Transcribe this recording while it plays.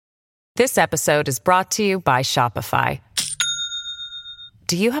This episode is brought to you by Shopify.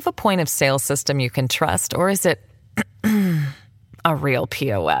 Do you have a point of sale system you can trust, or is it a real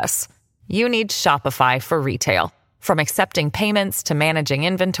POS? You need Shopify for retail. From accepting payments to managing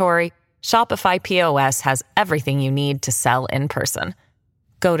inventory, Shopify POS has everything you need to sell in person.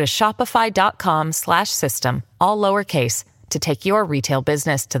 Go to shopify.com/system, all lowercase, to take your retail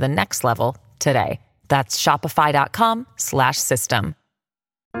business to the next level today. That's shopify.com/system.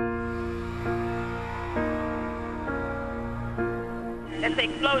 That's the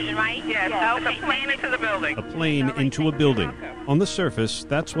explosion, right? Yeah, okay. A plane into the building. A plane into a building. On the surface,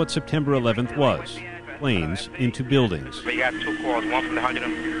 that's what September 11th was. Planes into buildings. We got two calls, one from the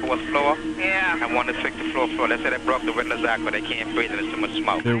 104th floor and one the 64th floor. They said they broke the windows out, but they can't breathe and there's too much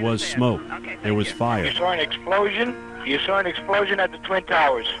smoke. There was smoke. There was fire. You saw an explosion? You saw an explosion at the Twin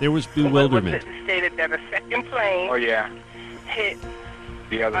Towers. There was bewilderment. It stated that a second plane hit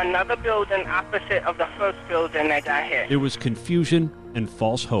another building opposite of the first building that got hit. There was confusion and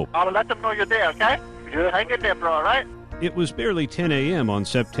false hope. I'll let them know you're there, okay? You hang in there, bro, all right? It was barely 10 a.m. on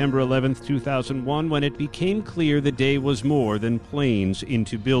September 11th, 2001, when it became clear the day was more than planes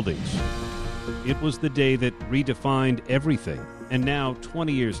into buildings. It was the day that redefined everything. And now,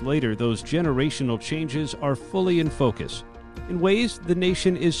 20 years later, those generational changes are fully in focus. In ways, the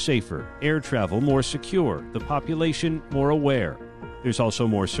nation is safer, air travel more secure, the population more aware. There's also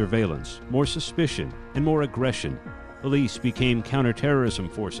more surveillance, more suspicion, and more aggression. Police became counterterrorism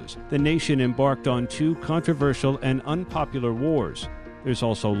forces. The nation embarked on two controversial and unpopular wars. There's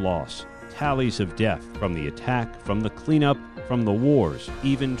also loss, tallies of death from the attack, from the cleanup, from the wars,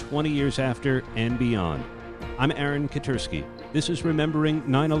 even 20 years after and beyond. I'm Aaron Katersky. This is Remembering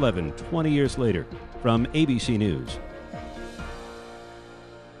 9/11 20 years later from ABC News.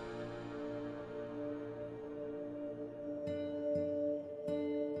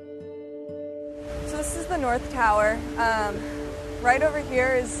 This is the North Tower. Right over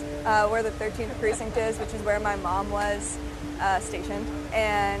here is where the 13th precinct is, which is where my mom was stationed.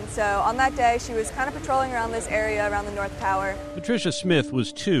 And so on that day, she was kind of patrolling around this area, around the North Tower. Patricia Smith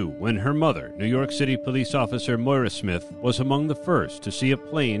was 2 when her mother, New York City police officer Moira Smith, was among the first to see a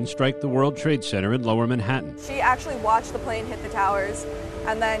plane strike the World Trade Center in Lower Manhattan. She actually watched the plane hit the towers,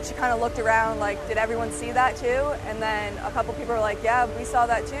 and then she kind of looked around like, did everyone see that too? And then a couple people were like, yeah, we saw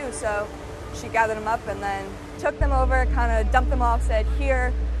that too. So she gathered them up and then took them over, kind of dumped them off, said,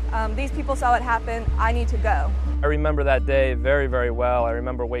 here, these people saw it happen, I need to go. I remember that day very, very well. I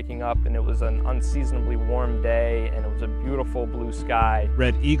remember waking up and it was an unseasonably warm day and it was a beautiful blue sky.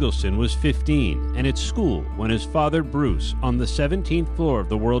 Red Eagleson was 15 and at school when his father, Bruce, on the 17th floor of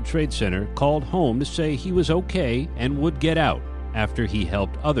the World Trade Center, called home to say he was okay and would get out after he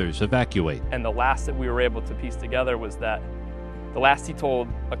helped others evacuate. And the last that we were able to piece together was that the last he told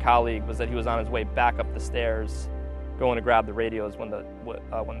a colleague was that he was on his way back up the stairs going to grab the radios when the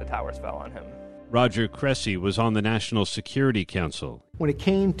towers fell on him. Roger Cressy was on the National Security Council. When it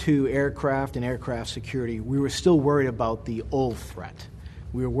came to aircraft and aircraft security, we were still worried about the old threat.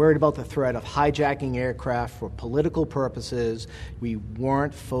 We were worried about the threat of hijacking aircraft for political purposes. We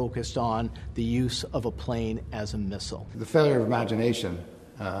weren't focused on the use of a plane as a missile. The failure of imagination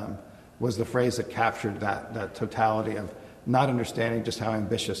was the phrase that captured that totality of not understanding just how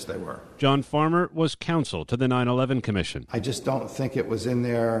ambitious they were. John Farmer was counsel to the 9/11 Commission. I just don't think it was in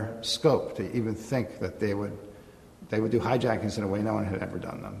their scope to even think that they would do hijackings in a way no one had ever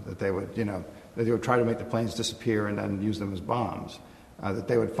done them. That they would try to make the planes disappear and then use them as bombs. That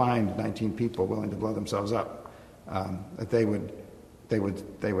they would find 19 people willing to blow themselves up. That they would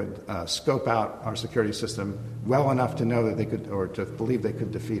scope out our security system well enough to know that they could, or to believe they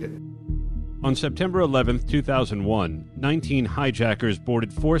could defeat it. On September 11, 2001, 19 hijackers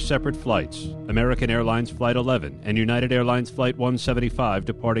boarded 4 separate flights, American Airlines Flight 11 and United Airlines Flight 175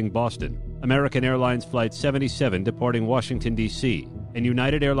 departing Boston, American Airlines Flight 77 departing Washington, D.C., and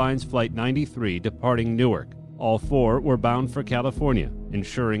United Airlines Flight 93 departing Newark. All 4 were bound for California,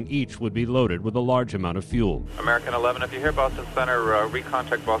 ensuring each would be loaded with a large amount of fuel. American 11, if you hear Boston Center,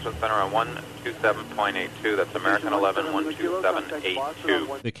 recontact Boston Center on 127.82. That's American 11,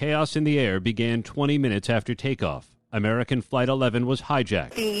 127.82. The chaos in the air began 20 minutes after takeoff. American Flight 11 was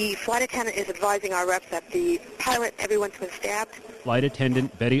hijacked. The flight attendant is advising our reps that the pilot, everyone's been stabbed. Flight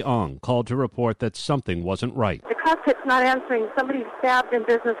attendant Betty Ong called to report that something wasn't right. The cockpit's not answering. Somebody's stabbed in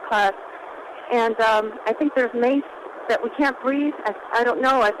business class. And I think there's mace that we can't breathe. I don't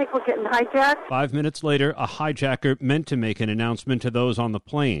know. I think we're getting hijacked. 5 minutes later, a hijacker meant to make an announcement to those on the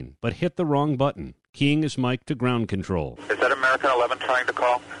plane, but hit the wrong button, keying his mic to ground control. Is that American 11 trying to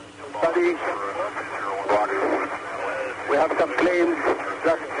call? Buddy, we have some planes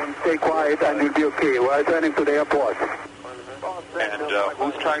just stay quiet and you'll be okay. We're returning to the airport. And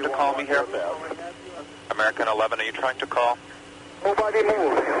who's trying to call me here? American 11, are you trying to call? Nobody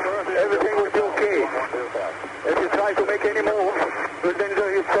move. Everything will be okay. If you try to make any move, you'll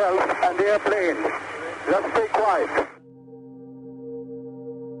danger yourself and the airplane. Just stay quiet.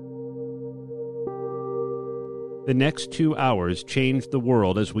 The next 2 hours changed the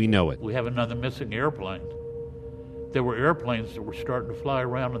world as we know it. We have another missing airplane. There were airplanes that were starting to fly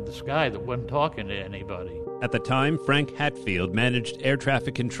around in the sky that wasn't talking to anybody. At the time, Frank Hatfield managed air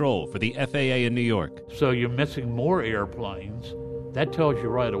traffic control for the FAA in New York. So you're missing more airplanes. That tells you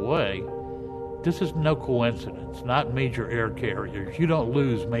right away, this is no coincidence, not major air carriers. You don't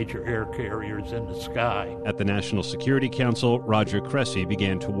lose major air carriers in the sky. At the National Security Council, Roger Cressy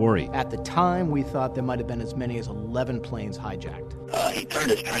began to worry. At the time, we thought there might have been as many as 11 planes hijacked. He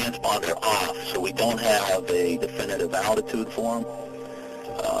turned his transponder off, so we don't have a definitive altitude for him.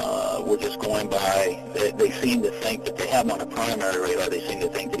 We're just going by, they seem to think that they have him on a primary radar, they seem to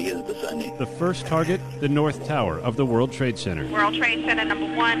think that he is descending. The first target, the North Tower of the World Trade Center. World Trade Center number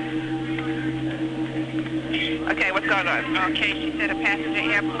 1. Okay, what's going on? Okay, she said a passenger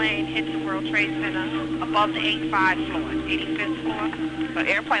airplane hit the World Trade Center above the 85 floor, 85th floor. An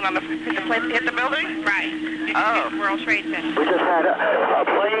airplane on the hit the building? Right. Hit the World Trade Center. We just had a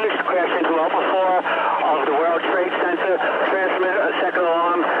plane crash into upper floor of the World Trade Center, transmit a second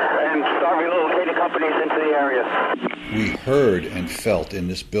alarm, and start relocating companies into the area. We heard and felt in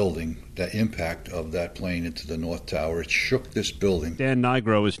this building the impact of that plane into the North Tower. It shook this building. Dan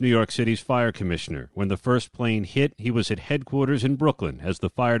Nigro is New York City's fire commissioner. When the first plane hit, he was at headquarters in Brooklyn as the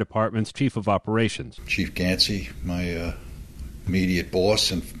fire department's chief of operations. Chief Gansey, my immediate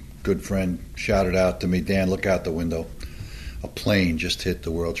boss and good friend, shouted out to me, "Dan, look out the window. A plane just hit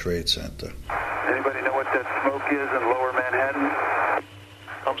the World Trade Center." Anybody know what that smoke is in Lower Manhattan?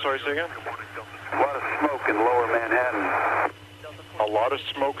 I'm sorry, say again? A lot of smoke in Lower Manhattan. A lot of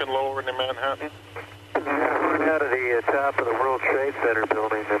smoke in Lower Manhattan? Coming out of the top of the World Trade Center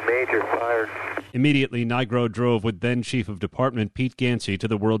building, a major fire. Immediately, Nigro drove with then Chief of Department Pete Gansey to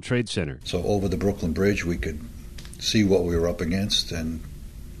the World Trade Center. So over the Brooklyn Bridge, we could see what we were up against, and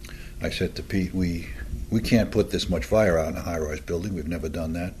I said to Pete, we can't put this much fire out in a high-rise building. We've never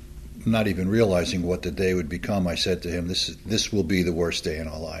done that. Not even realizing what the day would become, I said to him, this will be the worst day in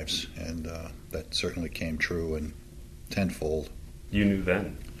our lives. And that certainly came true, and tenfold. You knew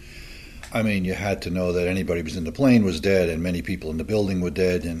then? I mean, you had to know that anybody who was in the plane was dead, and many people in the building were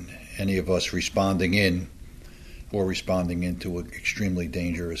dead, and any of us responding in or responding into an extremely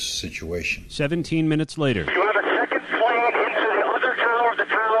dangerous situation. 17 minutes later. You have a second plane into the other tower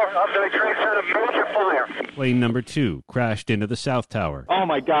of the Trade Center, major fire. Plane number 2 crashed into the South Tower. Oh,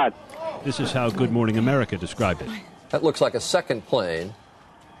 my God. This is how Good Morning America described it. That looks like a second plane.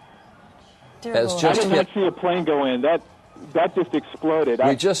 Has just I did not see a plane go in. That just exploded.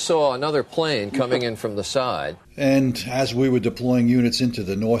 We just saw another plane coming in from the side. And as we were deploying units into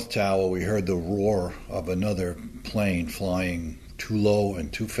the North Tower, we heard the roar of another plane flying too low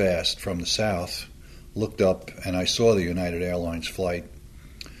and too fast from the south. Looked up, and I saw the United Airlines flight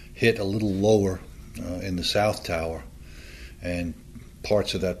hit a little lower in the South Tower, and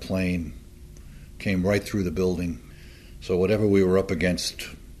parts of that plane came right through the building. So whatever we were up against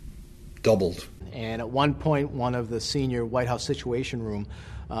doubled. And at one point, one of the senior White House Situation Room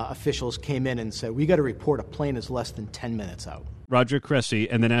officials came in and said, "We got to report a plane is less than 10 minutes out." Roger Cressy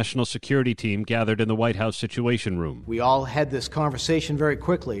and the National Security Team gathered in the White House Situation Room. We all had this conversation very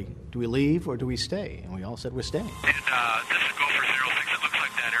quickly. Do we leave or do we stay? And we all said we're staying. And this is Gopher 06. It looks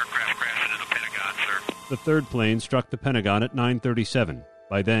like that aircraft crashed into the Pentagon, sir. The third plane struck the Pentagon at 9:37.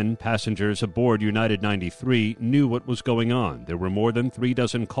 By then, passengers aboard United 93 knew what was going on. There were more than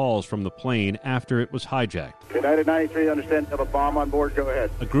 36 calls from the plane after it was hijacked. United 93, understand, have a bomb on board. Go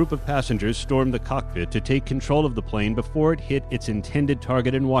ahead. A group of passengers stormed the cockpit to take control of the plane before it hit its intended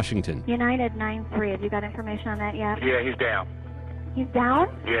target in Washington. United 93, have you got information on that yet? Yeah, he's down. He's down?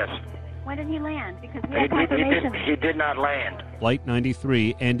 Yes. When did he land? Because we have confirmation. He did not land. Flight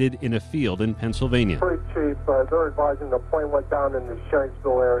 93 ended in a field in Pennsylvania. Chief, they're advising the plane went down in the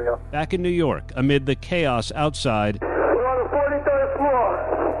Shanksville area. Back in New York, amid the chaos outside, We're on the 43rd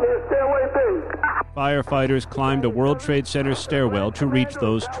floor. Near Stairway B. firefighters climbed a World Trade Center stairwell to reach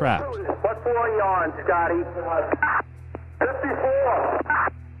those trapped. What floor are you on, Scotty?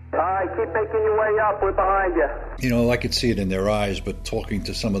 54. All right, keep making your way up. We're behind you. You know, I could see it in their eyes, but talking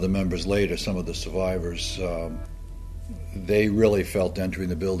to some of the members later, some of the survivors, they really felt entering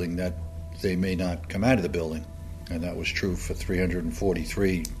the building that they may not come out of the building. And that was true for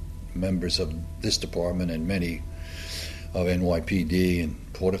 343 members of this department and many of NYPD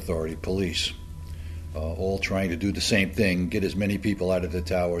and Port Authority police, all trying to do the same thing, get as many people out of the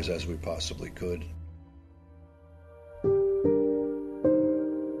towers as we possibly could.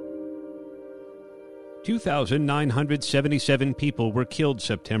 $2,977 people were killed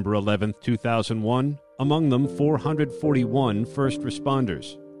September 11, 2001, among them 441 first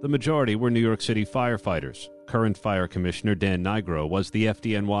responders. The majority were New York City firefighters. Current Fire Commissioner Dan Nigro was the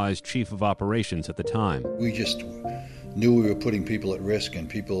FDNY's chief of operations at the time. We just knew we were putting people at risk, and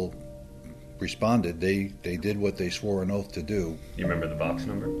people responded. They did what they swore an oath to do. You remember the box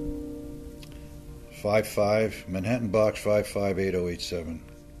number? 55, Manhattan Box 558087,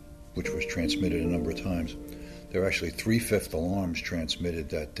 which was transmitted a number of times. There were actually 3/5 alarms transmitted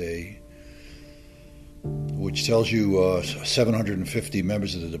that day, which tells you 750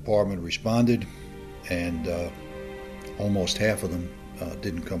 members of the department responded, and almost half of them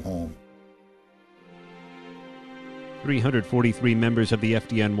didn't come home. 343 members of the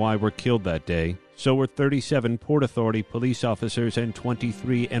FDNY were killed that day. So were 37 Port Authority police officers and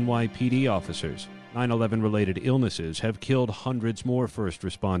 23 NYPD officers. 9/11-related illnesses have killed hundreds more first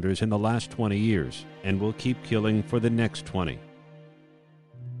responders in the last 20 years and will keep killing for the next 20.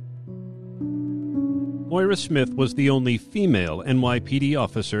 Moira Smith was the only female NYPD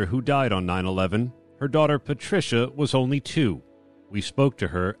officer who died on 9/11. Her daughter Patricia was only 2. We spoke to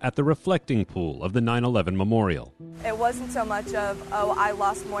her at the reflecting pool of the 9/11 memorial. It wasn't so much of, oh, I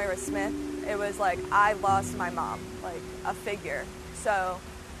lost Moira Smith. It was like, I lost my mom, like a figure. So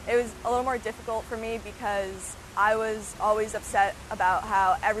it was a little more difficult for me because I was always upset about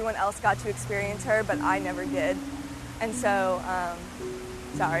how everyone else got to experience her, but I never did. And so,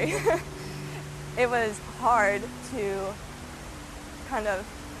 sorry. It was hard to kind of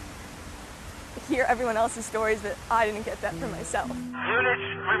hear everyone else's stories, but I didn't get that for myself. Units,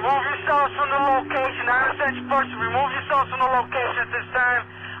 remove yourselves from the location. Non-essential person, remove yourselves from the location at this time.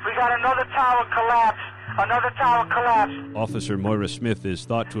 We got another tower collapse. Another tower collapse. Officer Moira Smith is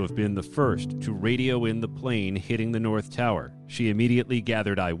thought to have been the first to radio in the plane hitting the North Tower. She immediately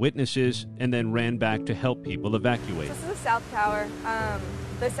gathered eyewitnesses and then ran back to help people evacuate. This is the South Tower.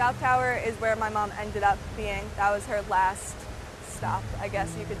 The South Tower is where my mom ended up being. That was her last stop, I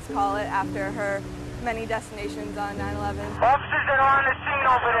guess you could call it, after her many destinations on 9/11. Officers that are on the scene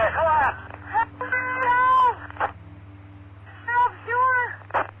over there. Help!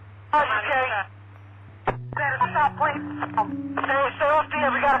 Okay. Stop, please. Stay off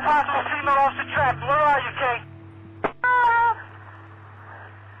there. We got a possible female officer trapped. Where are you, Kay?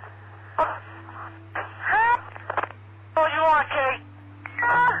 Oh, you are, Kay.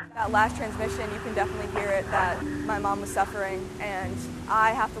 That last transmission, you can definitely hear it, that my mom was suffering, and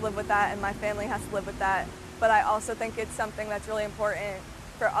I have to live with that, and my family has to live with that. But I also think it's something that's really important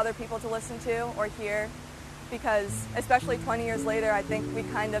for other people to listen to or hear, because especially 20 years later, I think we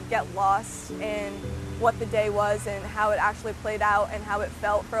kind of get lost in what the day was and how it actually played out and how it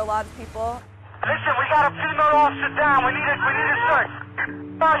felt for a lot of people. Listen, we got a female officer down. We need a search.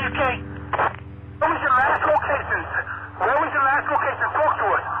 Where are you, Kay? Where was your last location? Where was your last location? Talk to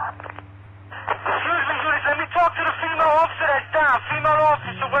us. Excuse me, units. Let me talk to the female officer that's down. Female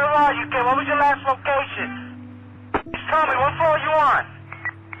officer, where are you, Kay? What was your last location? Just tell me, what floor are you on?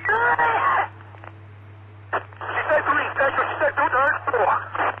 She said police. That's what she said. Third floor.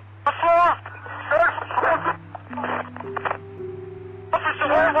 What floor? Third floor. Officer,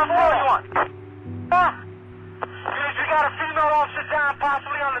 what floor are you on? Huh? Units, we got a female officer down,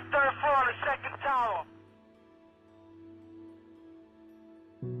 possibly on the 3rd floor on the 2nd tower.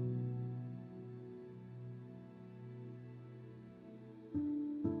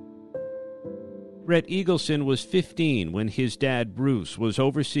 Brett Eagleson was 15 when his dad, Bruce, was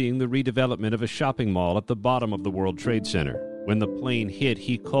overseeing the redevelopment of a shopping mall at the bottom of the World Trade Center. When the plane hit,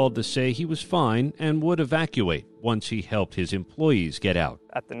 he called to say he was fine and would evacuate once he helped his employees get out.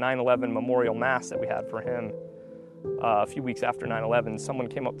 At the 9/11 memorial mass that we had for him a few weeks after 9/11, someone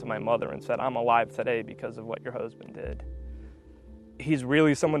came up to my mother and said, "I'm alive today because of what your husband did." He's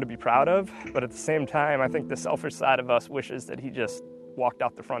really someone to be proud of, but at the same time, I think the selfish side of us wishes that he just walked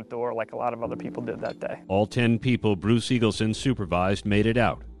out the front door like a lot of other people did that day. All 10 people Bruce Eagleson supervised made it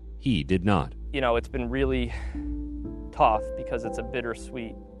out. He did not. You know, it's been really tough because it's a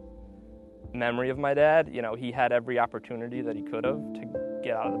bittersweet memory of my dad. You know, he had every opportunity that he could have to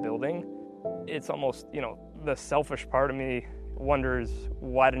get out of the building. It's almost, you know, the selfish part of me wonders,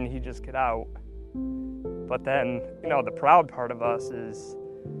 why didn't he just get out? But then, you know, the proud part of us is,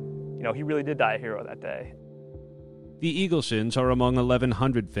 you know, he really did die a hero that day. The Eaglesons are among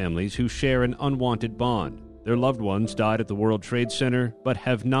 1,100 families who share an unwanted bond. Their loved ones died at the World Trade Center but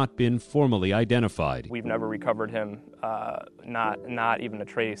have not been formally identified. We've never recovered him, not even a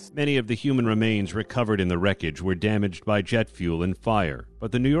trace. Many of the human remains recovered in the wreckage were damaged by jet fuel and fire,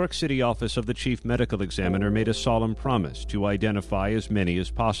 but the New York City office of the Chief Medical Examiner made a solemn promise to identify as many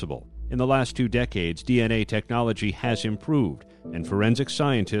as possible. In the last 2 decades, DNA technology has improved, and forensic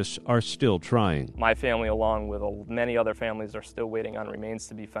scientists are still trying. My family, along with many other families, are still waiting on remains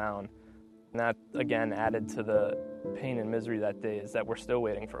to be found. And that, again, added to the pain and misery that day is that we're still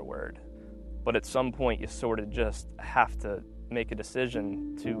waiting for a word. But at some point, you sort of just have to make a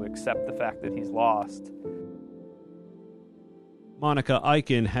decision to accept the fact that he's lost. Monica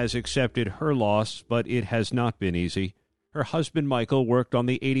Eichen has accepted her loss, but it has not been easy. Her husband, Michael, worked on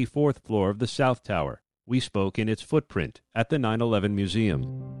the 84th floor of the South Tower. We spoke in its footprint at the 9/11 Museum.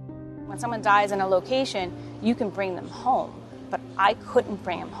 When someone dies in a location, you can bring them home. But I couldn't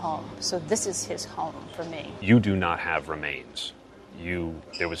bring him home, so this is his home for me. You do not have remains.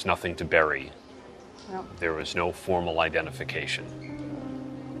 There was nothing to bury. No. There was no formal identification.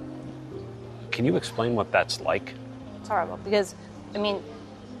 Can you explain what that's like? It's horrible because, I mean,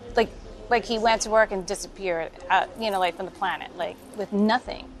 like he went to work and disappeared, like from the planet, like with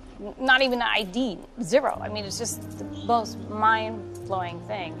nothing, not even an ID, zero. I mean, it's just the most mind-blowing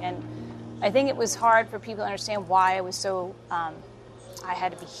thing. And I think it was hard for people to understand why I was so, I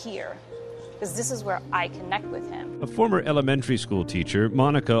had to be here, because this is where I connect with him. A former elementary school teacher,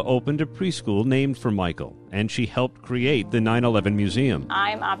 Monica opened a preschool named for Michael, and she helped create the 9/11 Museum.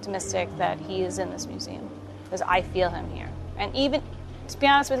 I'm optimistic that he is in this museum, because I feel him here. And even, to be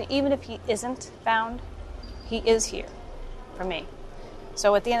honest with you, even if he isn't found, he is here for me.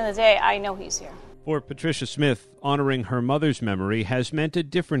 So at the end of the day, I know he's here. For Patricia Smith, honoring her mother's memory has meant a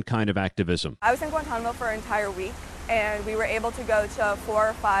different kind of activism. I was in Guantanamo for an entire week, and we were able to go to 4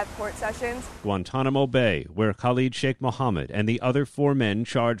 or 5 court sessions. Guantanamo Bay, where Khalid Sheikh Mohammed and the other 4 men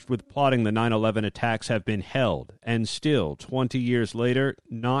charged with plotting the 9/11 attacks have been held, and still, 20 years later,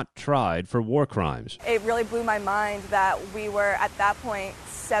 not tried for war crimes. It really blew my mind that we were, at that point,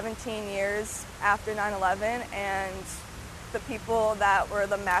 17 years after 9/11, and the people that were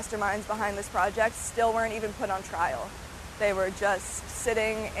the masterminds behind this project still weren't even put on trial. They were just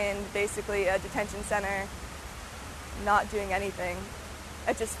sitting in basically a detention center, not doing anything.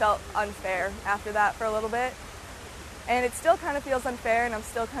 It just felt unfair after that for a little bit. And it still kind of feels unfair, and I'm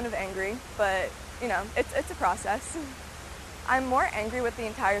still kind of angry, but, it's a process. I'm more angry with the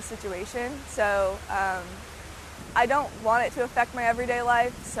entire situation, so I don't want it to affect my everyday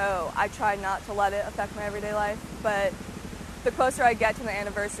life, so I try not to let it affect my everyday life, but the closer I get to the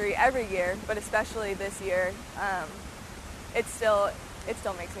anniversary every year, but especially this year, it still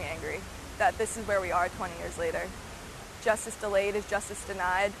makes me angry that this is where we are 20 years later. Justice delayed is justice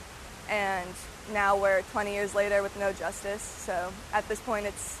denied, and now we're 20 years later with no justice. So at this point,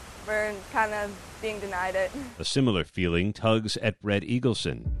 we're kind of being denied it. A similar feeling tugs at Brett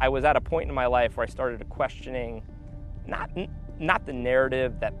Eagleson. I was at a point in my life where I started questioning not the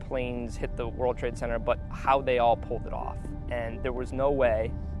narrative that planes hit the World Trade Center, but how they all pulled it off. And there was no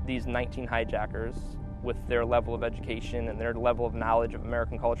way these 19 hijackers, with their level of education and their level of knowledge of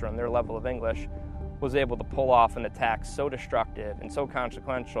American culture and their level of English, was able to pull off an attack so destructive and so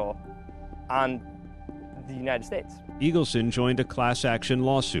consequential on the United States. Eagleson joined a class action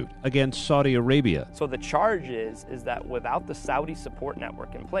lawsuit against Saudi Arabia. So the charge is that without the Saudi support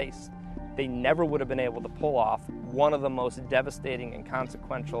network in place, they never would have been able to pull off one of the most devastating and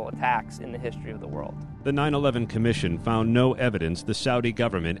consequential attacks in the history of the world. The 9/11 Commission found no evidence the Saudi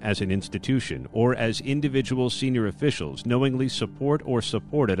government as an institution or as individual senior officials knowingly support or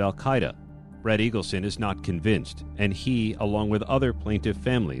supported al-Qaeda. Brett Eagleson is not convinced, and he, along with other plaintiff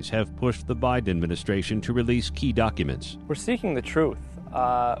families, have pushed the Biden administration to release key documents. We're seeking the truth.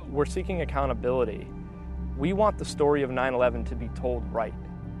 We're seeking accountability. We want the story of 9/11 to be told right.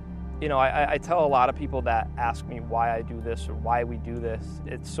 I tell a lot of people that ask me why I do this or why we do this.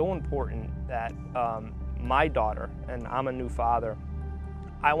 It's so important that my daughter, and I'm a new father,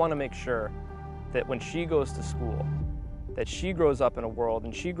 I want to make sure that when she goes to school, that she grows up in a world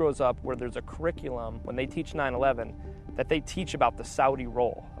and she grows up where there's a curriculum, when they teach 9/11, that they teach about the Saudi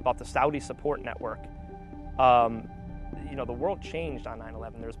role, about the Saudi support network. The world changed on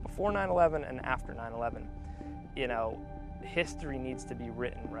 9/11. There's before 9/11 and after 9/11. History needs to be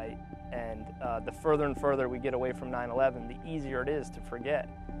written, right? And the further and further we get away from 9/11, the easier it is to forget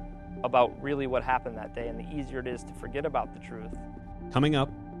about really what happened that day, and the easier it is to forget about the truth. Coming up,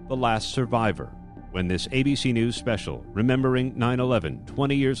 The Last Survivor, when this ABC News special, Remembering 9/11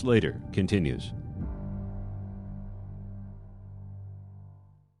 20 years later, continues.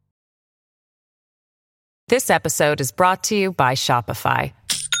 This episode is brought to you by Shopify.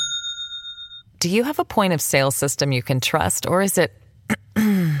 Do you have a point of sale system you can trust, or is it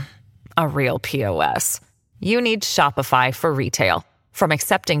a real POS? You need Shopify for retail. From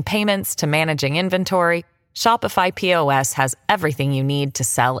accepting payments to managing inventory, Shopify POS has everything you need to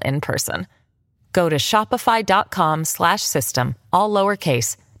sell in person. Go to shopify.com/system, all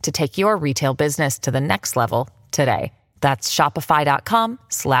lowercase, to take your retail business to the next level today. That's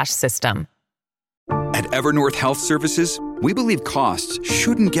shopify.com/system. At Evernorth Health Services, we believe costs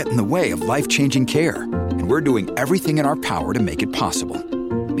shouldn't get in the way of life-changing care, and we're doing everything in our power to make it possible.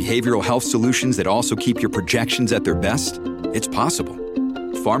 Behavioral health solutions that also keep your projections at their best? It's possible.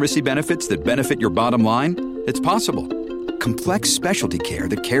 Pharmacy benefits that benefit your bottom line? It's possible. Complex specialty care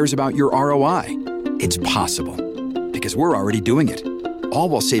that cares about your ROI? It's possible. Because we're already doing it. All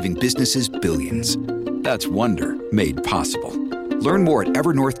while saving businesses billions. That's Wonder made possible. Learn more at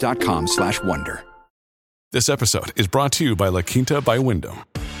evernorth.com/wonder. This episode is brought to you by La Quinta by Wyndham.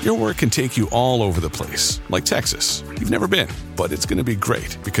 Your work can take you all over the place, like Texas. You've never been, but it's going to be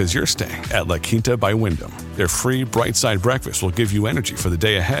great because you're staying at La Quinta by Wyndham. Their free Bright Side breakfast will give you energy for the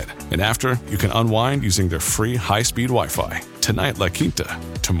day ahead. And after, you can unwind using their free high-speed Wi-Fi. Tonight, La Quinta.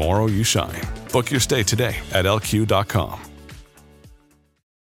 Tomorrow, you shine. Book your stay today at lq.com.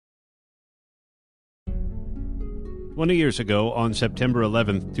 20 years ago, on September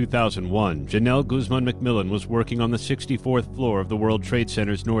 11, 2001, Janelle Guzman McMillan was working on the 64th floor of the World Trade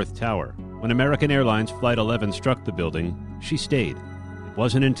Center's North Tower. When American Airlines Flight 11 struck the building, she stayed. It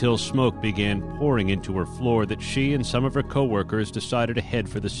wasn't until smoke began pouring into her floor that she and some of her coworkers decided to head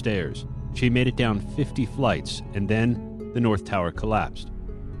for the stairs. She made it down 50 flights, and then the North Tower collapsed.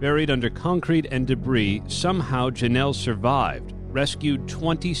 Buried under concrete and debris, somehow Janelle survived, rescued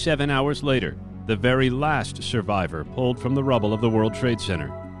 27 hours later. The very last survivor pulled from the rubble of the World Trade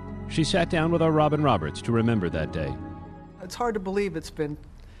Center. She sat down with our Robin Roberts to remember that day. It's hard to believe it's been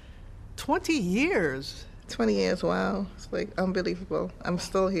 20 years. 20 years, wow. It's like unbelievable. I'm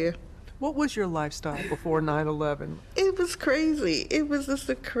still here. What was your lifestyle before 9/11? It was crazy. It was just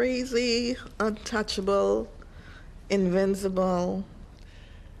a crazy, untouchable, invincible.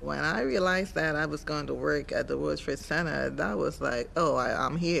 When I realized that I was going to work at the World Trade Center, that was like, oh,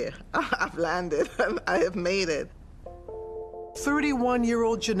 I'm here. I've landed. I have made it.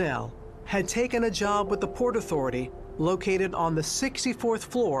 31-year-old Janelle had taken a job with the Port Authority located on the 64th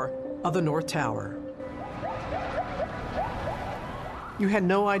floor of the North Tower. You had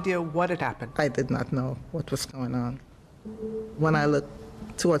no idea what had happened. I did not know what was going on. When I looked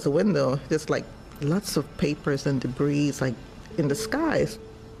towards the window, there's like lots of papers and debris like in the skies.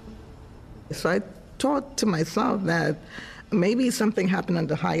 So I thought to myself that maybe something happened on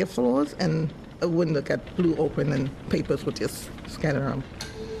the higher floors and a window got blew open and papers would just scatter them.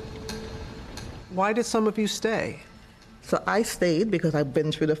 Why did some of you stay? So I stayed because I've been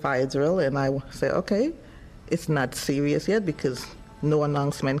through the fire drill, and I said, okay, it's not serious yet because no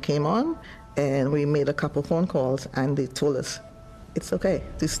announcement came on, and we made a couple phone calls and they told us it's okay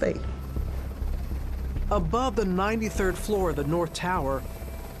to stay. Above the 93rd floor of the North Tower,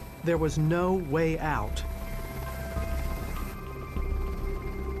 there was no way out.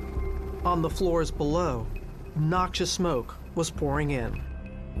 On the floors below, noxious smoke was pouring in.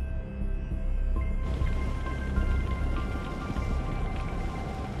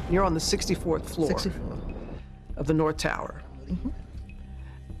 You're on the 64th floor 64. Of the North Tower. Mm-hmm.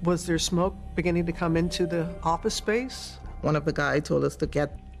 Was there smoke beginning to come into the office space? One of the guys told us to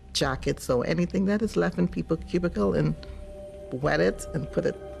get jackets, so anything that is left in people's cubicle, and wet it and put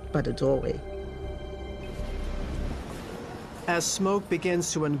it by the doorway. As smoke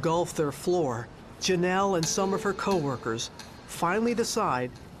begins to engulf their floor, Janelle and some of her coworkers finally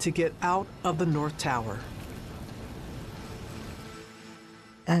decide to get out of the North Tower.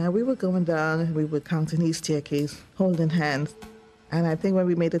 We were going down, we were counting each staircase, holding hands. And I think when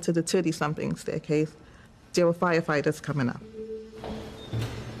we made it to the 30-something staircase, there were firefighters coming up.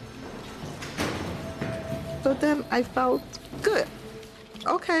 So then I felt good.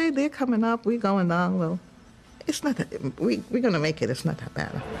 Okay, they're coming up, we're going down. Well, it's not that, we're going to make it. It's not that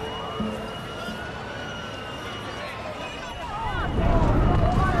bad.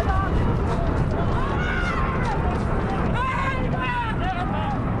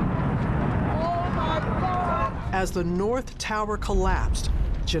 As the North Tower collapsed,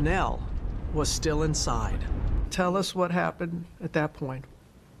 Janelle was still inside. Tell us what happened at that point.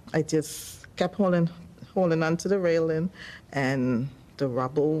 I just kept holding onto the railing, and the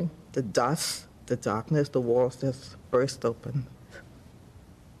rubble, the dust, the darkness, the walls just burst open.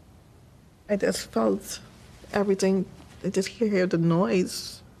 I just felt everything. I just hear the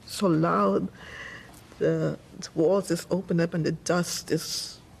noise so loud. the walls just open up and the dust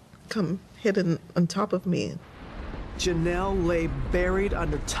is come hidden on top of me. Janelle lay buried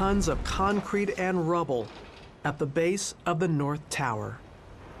under tons of concrete and rubble at the base of the North Tower.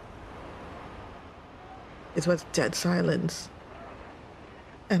 It was dead silence.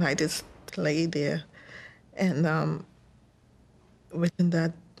 And I just lay there. And within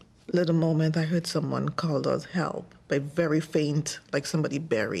that little moment, I heard someone call out help, but very faint, like somebody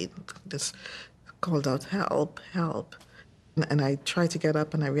buried, just called out help, help. And I tried to get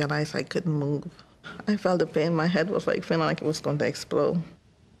up and I realized I couldn't move. I felt the pain. My head was like feeling like it was going to explode.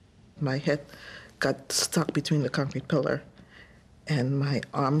 My head got stuck between the concrete pillar and my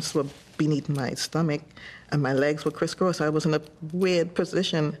arms were beneath my stomach and my legs were crisscrossed. I was in a weird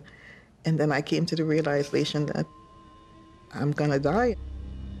position. And then I came to the realization that I'm gonna die.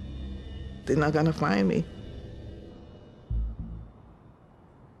 They're not gonna find me.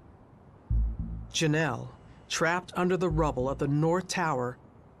 Janelle, trapped under the rubble of the North Tower,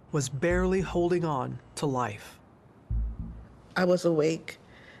 was barely holding on to life. I was awake,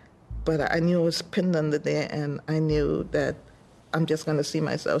 but I knew I was pinned under there, and I knew that I'm just gonna see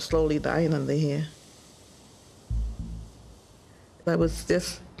myself slowly dying under here. I was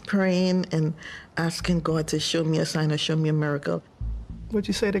just praying and asking God to show me a sign or show me a miracle. What'd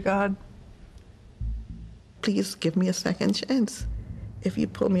you say to God? Please give me a second chance. If you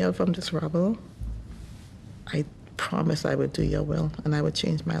pull me out from this rubble, I promise I would do your will and I would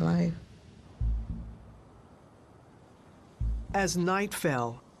change my life. As night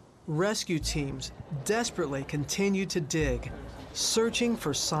fell, rescue teams desperately continued to dig, searching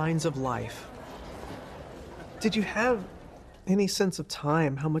for signs of life. Did you have any sense of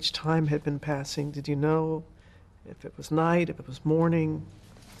time, how much time had been passing? Did you know if it was night, if it was morning?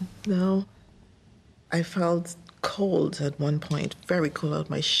 No. I felt cold at one point, very cold.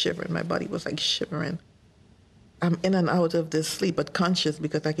 I was shivering. My body was like shivering. I'm in and out of this sleep, but conscious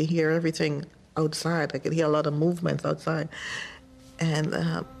because I could hear everything outside. I could hear a lot of movements outside.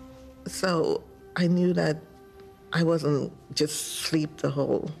 And so I knew that I wasn't just asleep the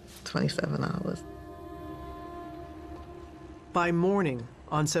whole 27 hours. By morning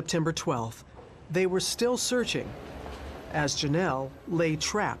on September 12th, they were still searching as Janelle lay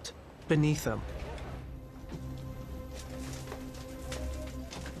trapped beneath them.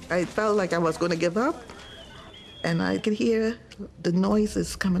 I felt like I was going to give up, and I could hear the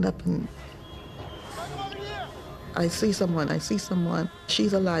noises coming up, and I see someone,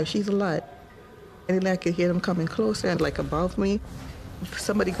 she's alive. And then I could hear them coming closer and like above me.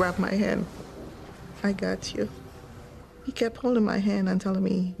 Somebody grabbed my hand. I got you. He kept holding my hand and telling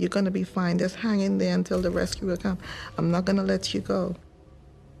me, you're going to be fine. Just hang in there until the rescue will come. I'm not going to let you go.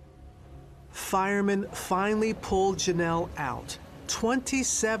 Firemen finally pulled Janelle out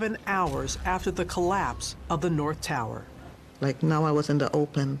 27 hours after the collapse of the North Tower. Like now I was in the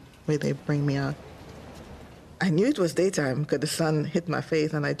open where they bring me out. I knew it was daytime because the sun hit my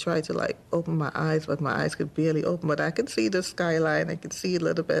face and I tried to like open my eyes, but my eyes could barely open. But I could see the skyline, I could see a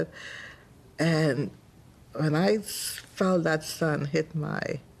little bit. And when I felt that sun hit my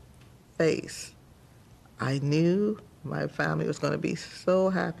face, I knew my family was going to be so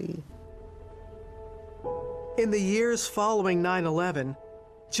happy. In the years following 9/11,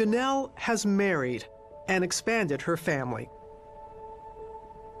 Janelle has married and expanded her family.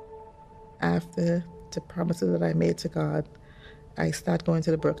 After the promises that I made to God, I started going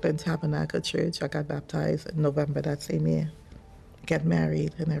to the Brooklyn Tabernacle Church. I got baptized in November that same year. Get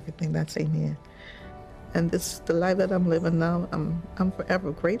married and everything that same year. And this the life that I'm living now. I'm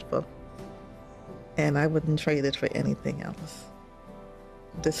forever grateful. And I wouldn't trade it for anything else.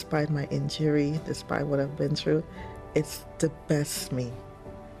 Despite my injury, despite what I've been through, it's the best me.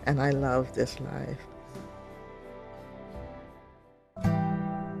 And I love this life.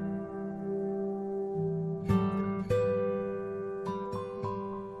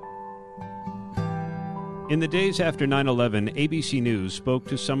 In the days after 9/11, ABC News spoke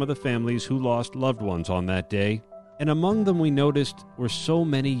to some of the families who lost loved ones on that day, and among them we noticed were so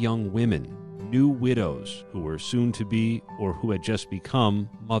many young women, new widows who were soon to be or who had just become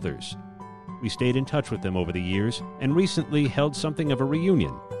mothers. We stayed in touch with them over the years and recently held something of a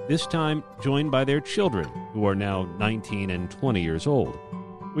reunion, this time joined by their children, who are now 19 and 20 years old.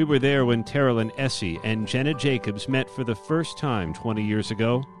 We were there when Terilyn Essie and Jenna Jacobs met for the first time 20 years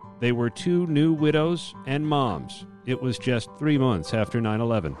ago. They were two new widows and moms. It was just 3 months after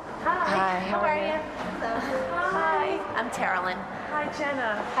 9/11. Hi, how are you? Hi, I'm Terilyn. Hi,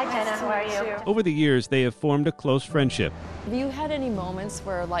 Jenna. Hi, Jenna. How are you? Over the years, they have formed a close friendship. Have you had any moments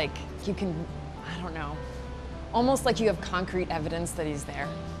where, like, you can, I don't know, almost like you have concrete evidence that he's there?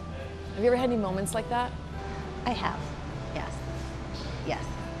 Have you ever had any moments like that? I have. Yes. Yes.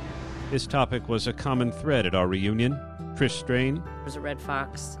 This topic was a common thread at our reunion. Trish Strain. There was a red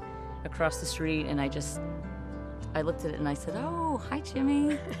fox across the street, and I looked at it and I said, "Oh, hi,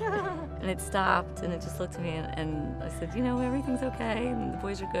 Jimmy." And it stopped, and it just looked at me, and I said, "Everything's okay, and the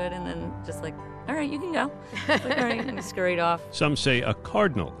boys are good." And then just like, "All right, you can go." Like, all right, and he scurried off. Some say a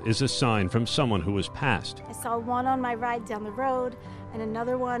cardinal is a sign from someone who has passed. I saw one on my ride down the road, and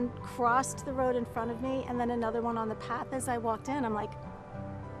another one crossed the road in front of me, and then another one on the path as I walked in. I'm like,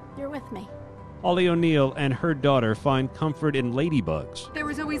 you're with me. Holly O'Neill and her daughter find comfort in ladybugs. There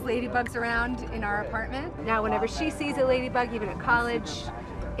was always ladybugs around in our apartment. Now whenever she sees a ladybug, even at college,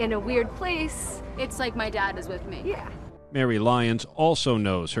 in a weird place, it's like my dad is with me. Yeah. Mary Lyons also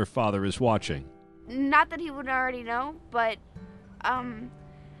knows her father is watching. Not that he would already know, but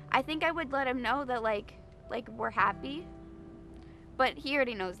I think I would let him know that like we're happy. But he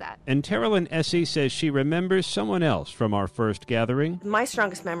already knows that. And Terilyn Essie says she remembers someone else from our first gathering. My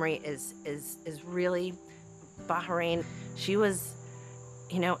strongest memory is really Bahrain. She was,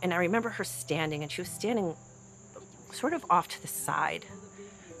 and I remember her standing, and she was standing sort of off to the side.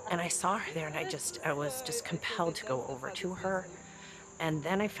 And I saw her there, and I was just compelled to go over to her. And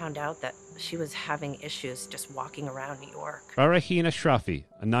then I found out that she was having issues just walking around New York. Faraheen Ashrafi,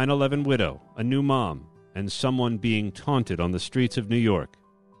 a 9/11 widow, a new mom, and someone being taunted on the streets of New York.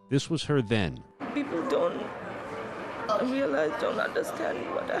 This was her then. People don't understand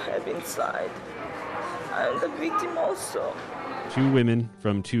what I have inside. I'm the victim also. Two women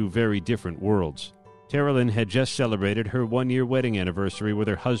from two very different worlds. Terilyn had just celebrated her one-year wedding anniversary with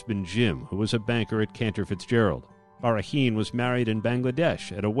her husband Jim, who was a banker at Cantor Fitzgerald. Faraheen was married in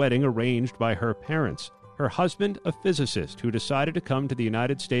Bangladesh at a wedding arranged by her parents. Her husband, a physicist who decided to come to the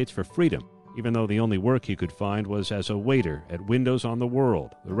United States for freedom, even though the only work he could find was as a waiter at Windows on the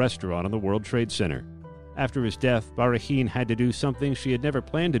World, the restaurant on the World Trade Center. After his death, Faraheen had to do something she had never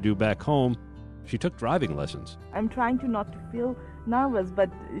planned to do back home. She took driving lessons. I'm trying not to feel nervous, but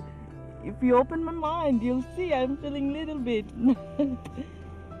if you open my mind, you'll see I'm feeling a little bit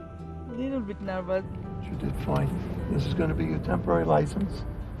nervous. You did fine. This is going to be your temporary license.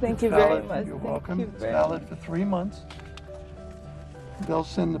 Thank you very much. You're welcome. It's valid for 3 months. They'll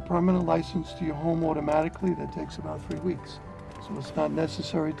send the permanent license to your home automatically. That takes about 3 weeks. So it's not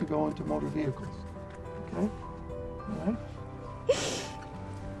necessary to go into motor vehicles. Okay? All right?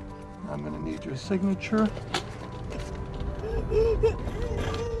 I'm going to need your signature.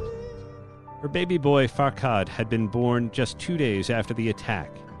 Her baby boy, Farkhad, had been born just 2 days after the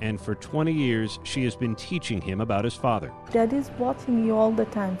attack, and for 20 years she has been teaching him about his father. Daddy's watching you all the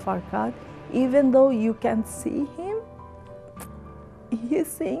time, Farkhad. Even though you can see him, he's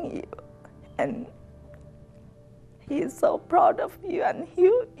seeing you, and he's so proud of you, and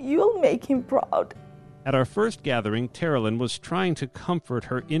you'll make him proud. At our first gathering, Terilyn was trying to comfort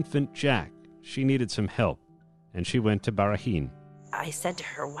her infant Jack. She needed some help, and she went to Bahrain. I said to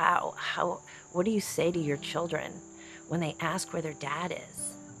her, wow, what do you say to your children when they ask where their dad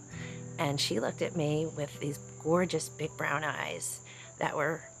is? And she looked at me with these gorgeous big brown eyes that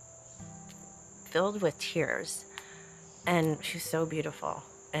were filled with tears. And she was so beautiful.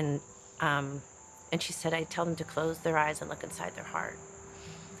 And she said, I tell them to close their eyes and look inside their heart.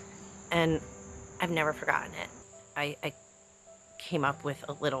 And I've never forgotten it. I came up with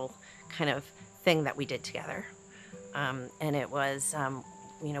a little kind of thing that we did together. And it was,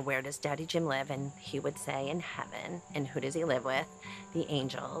 where does Daddy Jim live? And he would say, in heaven. And who does he live with? The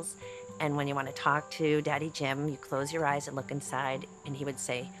angels. And when you want to talk to Daddy Jim, you close your eyes and look inside, and he would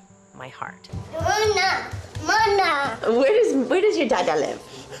say, my heart. Mama. Where does your dada live?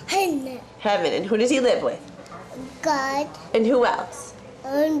 Heaven. And who does he live with? God. And who else?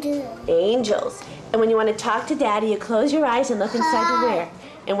 Angels. And when you want to talk to Daddy, you close your eyes and look inside to where?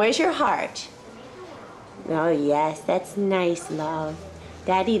 And where's your heart? Oh, yes, that's nice, love.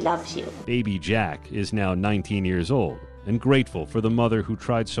 Daddy loves you. Baby Jack is now 19 years old and grateful for the mother who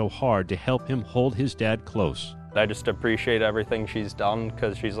tried so hard to help him hold his dad close. I just appreciate everything she's done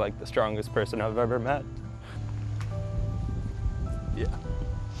because she's like the strongest person I've ever met. Yeah.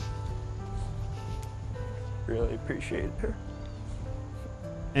 Really appreciate her.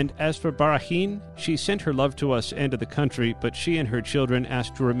 And as for Bahrain, she sent her love to us and to the country, but she and her children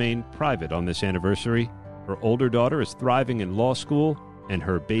asked to remain private on this anniversary. Her older daughter is thriving in law school, and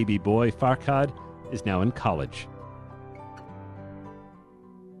her baby boy, Farkhad, is now in college.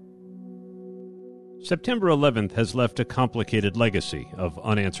 September 11th has left a complicated legacy of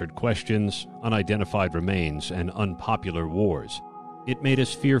unanswered questions, unidentified remains, and unpopular wars. It made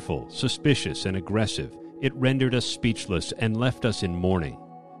us fearful, suspicious, and aggressive. It rendered us speechless and left us in mourning.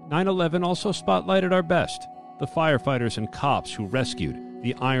 9/11 also spotlighted our best, the firefighters and cops who rescued,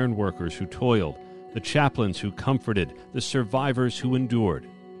 the iron workers who toiled, the chaplains who comforted, the survivors who endured.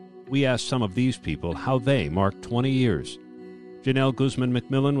 We asked some of these people how they marked 20 years. Janelle Guzman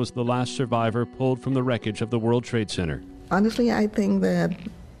McMillan was the last survivor pulled from the wreckage of the World Trade Center. Honestly, I think that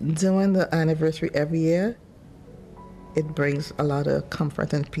doing the anniversary every year, it brings a lot of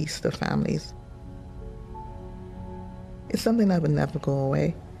comfort and peace to families. It's something that would never go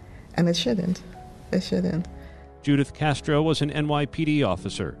away, and it shouldn't. It shouldn't. Judith Castro was an NYPD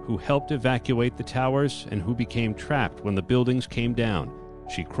officer who helped evacuate the towers and who became trapped when the buildings came down.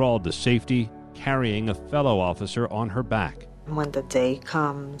 She crawled to safety, carrying a fellow officer on her back. When the day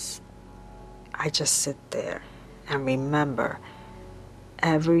comes, I just sit there and remember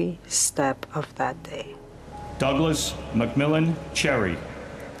every step of that day. Douglas McMillan Cherry.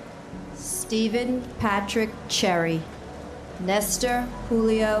 Stephen Patrick Cherry. Nestor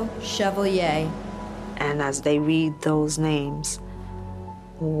Julio Chevalier. And as they read those names,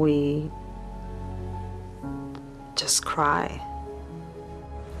 we just cry.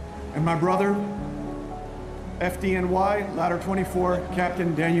 And my brother, FDNY, Ladder 24,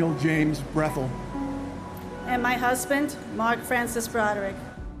 Captain Daniel James Brethel. And my husband, Mark Francis Broderick.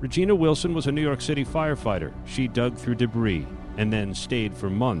 Regina Wilson was a New York City firefighter. She dug through debris and then stayed for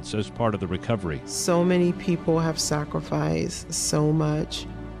months as part of the recovery. So many people have sacrificed so much.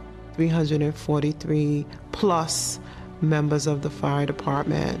 343 plus members of the fire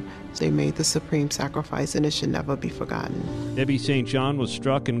department. They made the supreme sacrifice, and it should never be forgotten. Debbie St. John was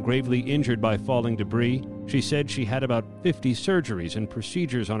struck and gravely injured by falling debris. She said she had about 50 surgeries and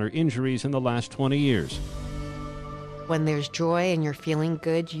procedures on her injuries in the last 20 years. When there's joy and you're feeling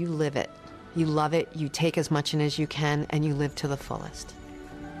good, you live it. You love it, you take as much in as you can, and you live to the fullest.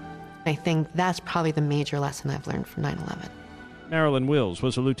 I think that's probably the major lesson I've learned from 9/11. Marilyn Wills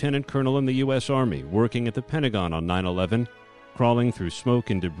was a lieutenant colonel in the U.S. Army working at the Pentagon on 9/11. Crawling through smoke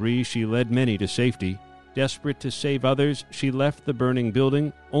and debris, she led many to safety. Desperate to save others, she left the burning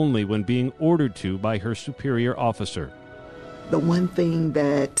building only when being ordered to by her superior officer. The one thing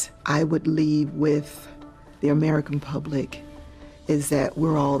that I would leave with the American public is that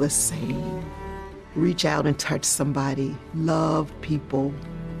we're all the same. Reach out and touch somebody. Love people.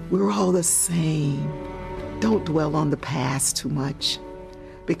 We're all the same. Don't dwell on the past too much,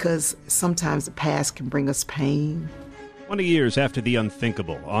 because sometimes the past can bring us pain. 20 years after the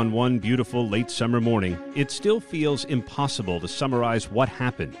unthinkable, on one beautiful late summer morning, it still feels impossible to summarize what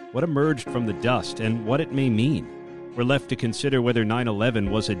happened, what emerged from the dust, and what it may mean. We're left to consider whether 9/11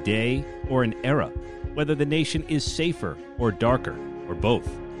 was a day or an era, whether the nation is safer or darker, or both.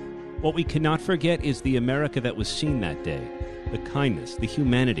 What we cannot forget is the America that was seen that day. The kindness, the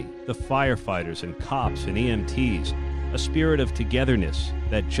humanity, the firefighters and cops and EMTs, a spirit of togetherness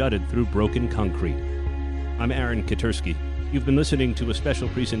that jutted through broken concrete. I'm Aaron Katursky. You've been listening to a special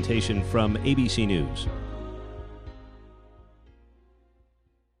presentation from ABC News.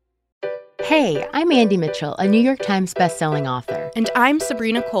 Hey, I'm Andy Mitchell, a New York Times bestselling author. And I'm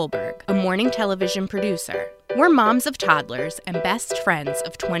Sabrina Kohlberg, a morning television producer. We're moms of toddlers and best friends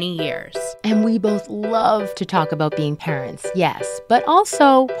of 20 years. And we both love to talk about being parents, yes, but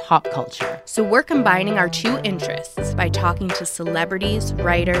also pop culture. So we're combining our two interests by talking to celebrities,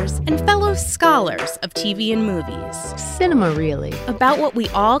 writers, and fellow scholars of TV and movies. Cinema, really. About what we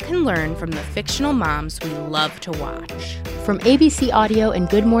all can learn from the fictional moms we love to watch. From ABC Audio and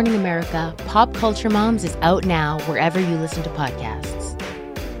Good Morning America, Pop Culture Moms is out now wherever you listen to podcasts.